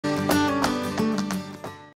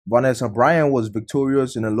Vanessa Bryant was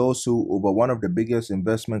victorious in a lawsuit over one of the biggest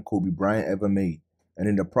investments Kobe Bryant ever made, and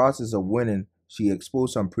in the process of winning, she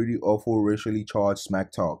exposed some pretty awful racially charged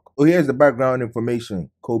smack talk. So here's the background information.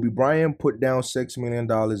 Kobe Bryant put down $6 million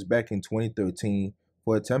back in 2013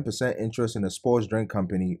 for a 10% interest in a sports drink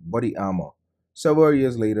company, BodyArmor. Several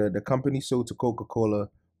years later, the company sold to Coca-Cola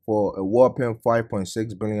for a whopping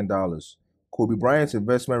 $5.6 billion. Kobe Bryant's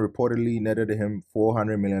investment reportedly netted him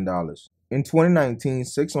 $400 million. In 2019,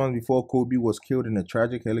 6 months before Kobe was killed in a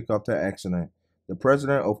tragic helicopter accident, the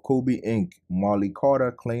president of Kobe Inc., Molly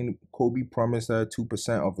Carter, claimed Kobe promised her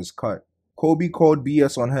 2% of his cut. Kobe called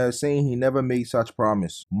BS on her, saying he never made such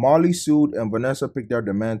promise. Molly sued and Vanessa picked up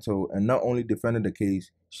the mantle and not only defended the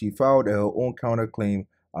case, she filed her own counterclaim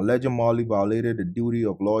alleging Molly violated the duty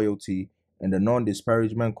of loyalty and the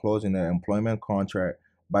non-disparagement clause in her employment contract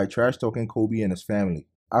by trash-talking Kobe and his family.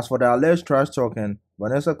 As for the alleged trash-talking,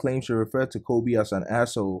 Vanessa claims she referred to Kobe as an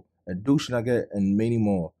asshole, a douche nugget, and many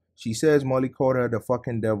more. She says Molly called her the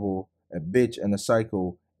fucking devil, a bitch, and a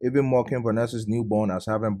psycho, even mocking Vanessa's newborn as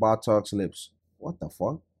having Botox lips. What the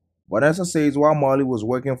fuck? Vanessa says while Molly was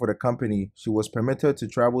working for the company, she was permitted to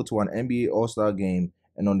travel to an NBA All-Star game,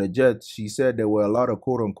 and on the jet, she said there were a lot of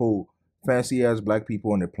quote-unquote fancy-ass black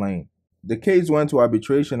people on the plane. The case went to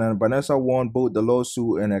arbitration and Vanessa won both the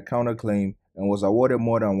lawsuit and a counterclaim and was awarded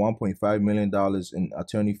more than $1.5 million in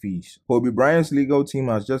attorney fees. Kobe Bryant's legal team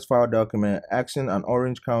has just filed a document asking an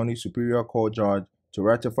Orange County Superior Court judge to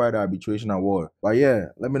ratify the arbitration award. But yeah,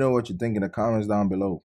 let me know what you think in the comments down below.